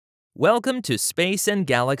Welcome to Space and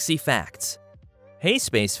Galaxy Facts. Hey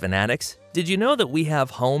space fanatics, did you know that we have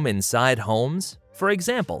home inside homes? For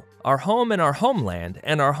example, our home in our homeland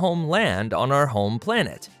and our homeland on our home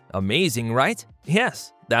planet. Amazing, right?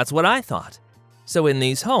 Yes, that's what I thought. So in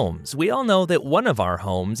these homes, we all know that one of our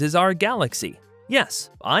homes is our galaxy. Yes,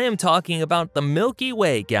 I am talking about the Milky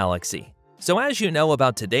Way galaxy. So as you know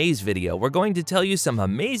about today's video, we're going to tell you some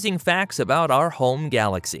amazing facts about our home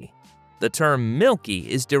galaxy. The term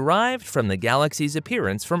Milky is derived from the galaxy's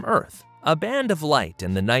appearance from Earth, a band of light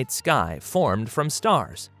in the night sky formed from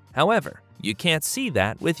stars. However, you can't see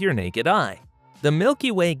that with your naked eye. The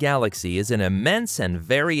Milky Way galaxy is an immense and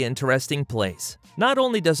very interesting place. Not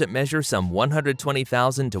only does it measure some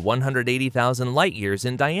 120,000 to 180,000 light-years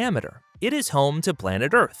in diameter, it is home to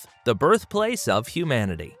planet Earth, the birthplace of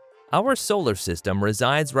humanity. Our solar system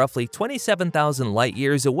resides roughly 27,000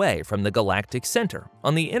 light-years away from the galactic center,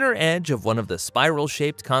 on the inner edge of one of the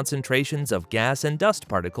spiral-shaped concentrations of gas and dust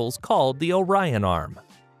particles called the Orion Arm.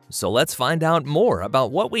 So let's find out more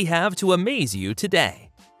about what we have to amaze you today.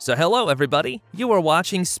 So hello everybody, you are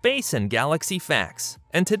watching Space and Galaxy Facts,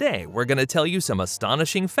 and today we're going to tell you some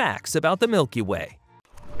astonishing facts about the Milky Way.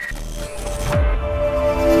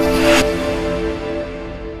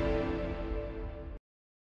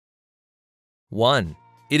 1.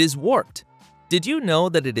 It is warped. Did you know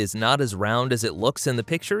that it is not as round as it looks in the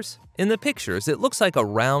pictures? In the pictures, it looks like a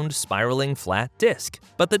round, spiraling, flat disk,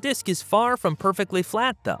 but the disk is far from perfectly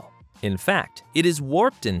flat though. In fact, it is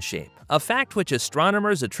warped in shape, a fact which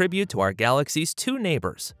astronomers attribute to our galaxy's two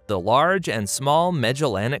neighbors, the large and small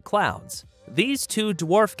Magellanic Clouds. These two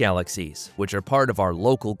dwarf galaxies, which are part of our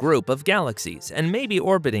local group of galaxies and may be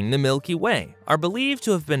orbiting the Milky Way, are believed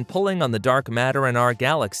to have been pulling on the dark matter in our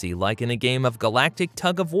galaxy like in a game of galactic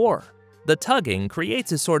tug-of-war. The tugging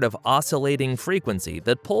creates a sort of oscillating frequency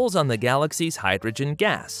that pulls on the galaxy's hydrogen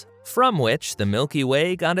gas, from which the Milky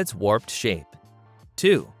Way got its warped shape.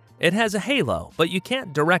 2. It has a halo, but you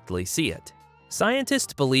can't directly see it.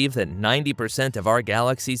 Scientists believe that 90% of our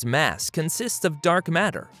galaxy's mass consists of dark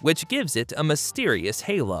matter, which gives it a mysterious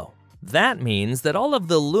halo. That means that all of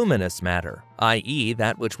the luminous matter, i.e.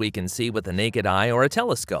 that which we can see with the naked eye or a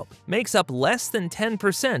telescope, makes up less than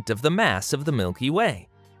 10% of the mass of the Milky Way.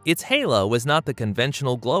 Its halo is not the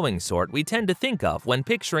conventional glowing sort we tend to think of when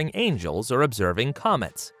picturing angels or observing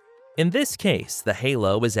comets. In this case, the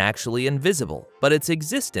halo is actually invisible, but its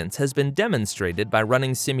existence has been demonstrated by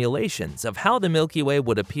running simulations of how the Milky Way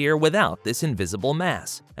would appear without this invisible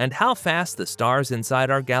mass, and how fast the stars inside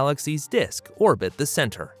our galaxy's disk orbit the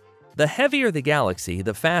center. The heavier the galaxy,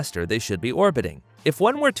 the faster they should be orbiting. If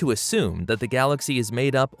one were to assume that the galaxy is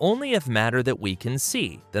made up only of matter that we can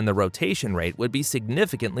see, then the rotation rate would be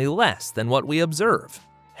significantly less than what we observe.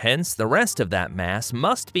 Hence, the rest of that mass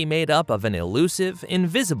must be made up of an elusive,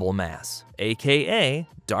 invisible mass, aka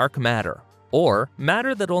dark matter, or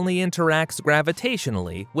matter that only interacts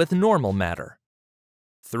gravitationally with normal matter.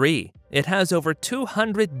 3. It has over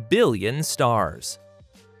 200 billion stars.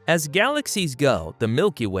 As galaxies go, the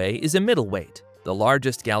Milky Way is a middleweight. The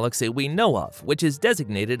largest galaxy we know of, which is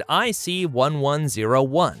designated IC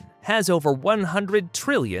 1101, has over 100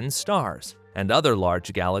 trillion stars, and other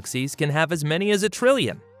large galaxies can have as many as a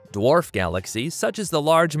trillion. Dwarf galaxies, such as the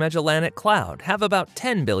Large Magellanic Cloud, have about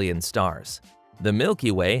 10 billion stars. The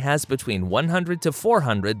Milky Way has between 100 to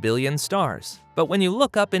 400 billion stars, but when you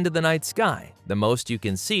look up into the night sky, the most you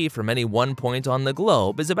can see from any one point on the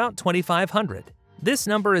globe is about 2,500. This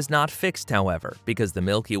number is not fixed, however, because the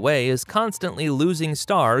Milky Way is constantly losing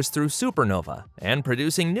stars through supernova and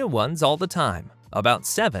producing new ones all the time, about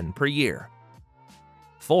 7 per year.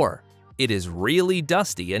 4. It is really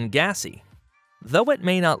dusty and gassy. Though it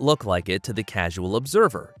may not look like it to the casual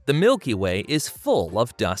observer, the Milky Way is full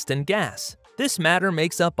of dust and gas. This matter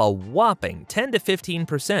makes up a whopping 10 to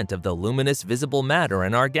 15% of the luminous visible matter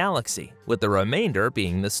in our galaxy, with the remainder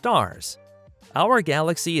being the stars. Our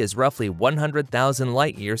galaxy is roughly 100,000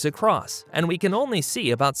 light-years across, and we can only see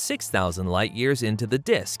about 6,000 light-years into the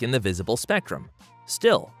disk in the visible spectrum.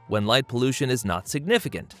 Still, when light pollution is not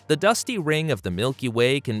significant, the dusty ring of the Milky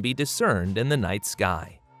Way can be discerned in the night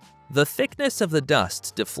sky. The thickness of the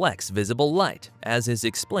dust deflects visible light, as is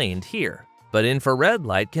explained here. But infrared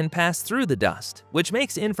light can pass through the dust, which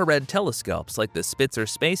makes infrared telescopes like the Spitzer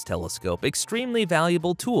Space Telescope extremely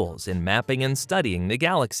valuable tools in mapping and studying the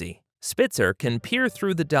galaxy. Spitzer can peer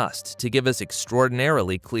through the dust to give us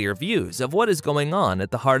extraordinarily clear views of what is going on at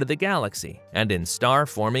the heart of the galaxy and in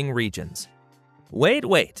star-forming regions.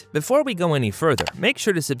 Wait, before we go any further, make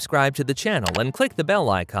sure to subscribe to the channel and click the bell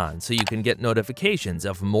icon so you can get notifications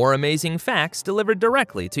of more amazing facts delivered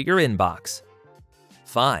directly to your inbox.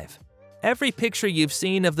 5. every picture you've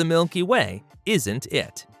seen of the Milky Way isn't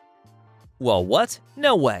it. Well, what?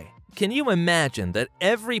 No way! Can you imagine that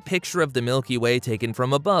every picture of the Milky Way taken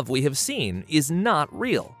from above we have seen is not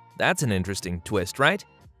real? That's an interesting twist, right?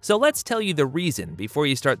 So let's tell you the reason before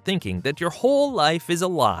you start thinking that your whole life is a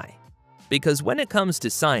lie. Because when it comes to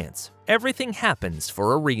science, everything happens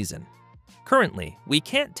for a reason. Currently, we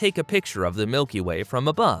can't take a picture of the Milky Way from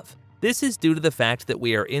above. This is due to the fact that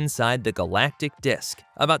we are inside the galactic disk,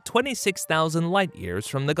 about 26,000 light-years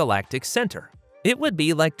from the galactic center. It would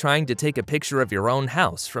be like trying to take a picture of your own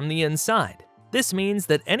house from the inside. This means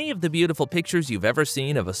that any of the beautiful pictures you've ever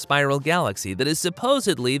seen of a spiral galaxy that is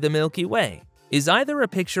supposedly the Milky Way is either a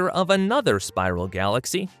picture of another spiral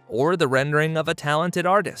galaxy or the rendering of a talented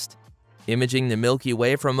artist. Imaging the Milky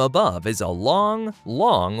Way from above is a long,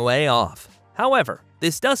 long way off. However,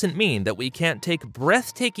 this doesn't mean that we can't take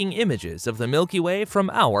breathtaking images of the Milky Way from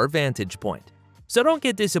our vantage point. So don't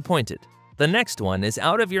get disappointed. The next one is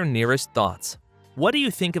out of your nearest thoughts. What do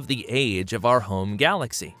you think of the age of our home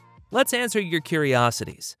galaxy? Let's answer your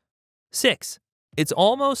curiosities. 6. It's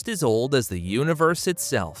almost as old as the universe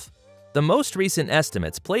itself. The most recent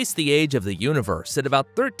estimates place the age of the universe at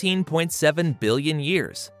about 13.7 billion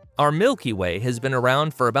years. Our Milky Way has been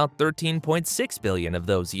around for about 13.6 billion of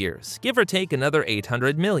those years, give or take another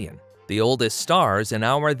 800 million. The oldest stars in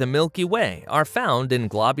the Milky Way are found in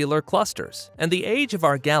globular clusters, and the age of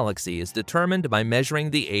our galaxy is determined by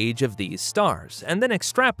measuring the age of these stars and then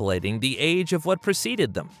extrapolating the age of what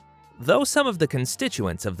preceded them. Though some of the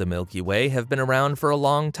constituents of the Milky Way have been around for a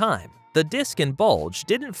long time, the disk and bulge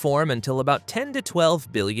didn't form until about 10 to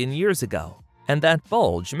 12 billion years ago, and that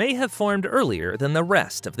bulge may have formed earlier than the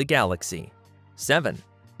rest of the galaxy. 7.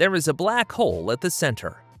 There is a black hole at the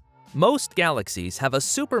center. Most galaxies have a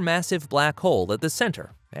supermassive black hole at the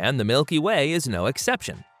center, and the Milky Way is no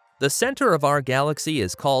exception. The center of our galaxy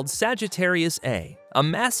is called Sagittarius A, a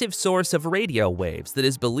massive source of radio waves that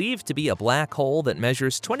is believed to be a black hole that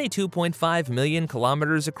measures 22.5 million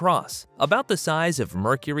kilometers across, about the size of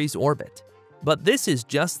Mercury's orbit. But this is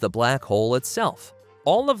just the black hole itself.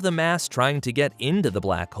 All of the mass trying to get into the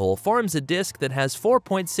black hole forms a disk that has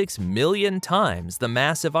 4.6 million times the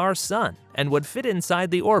mass of our Sun and would fit inside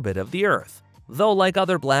the orbit of the Earth. Though like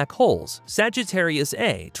other black holes, Sagittarius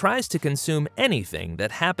A tries to consume anything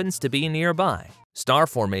that happens to be nearby. Star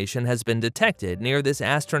formation has been detected near this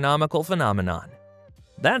astronomical phenomenon.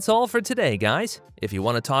 That's all for today, guys. If you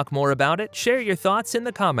want to talk more about it, share your thoughts in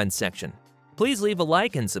the comments section. Please leave a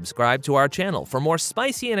like and subscribe to our channel for more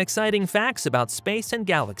spicy and exciting facts about space and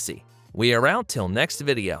galaxy. We are out till next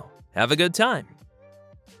video. Have a good time.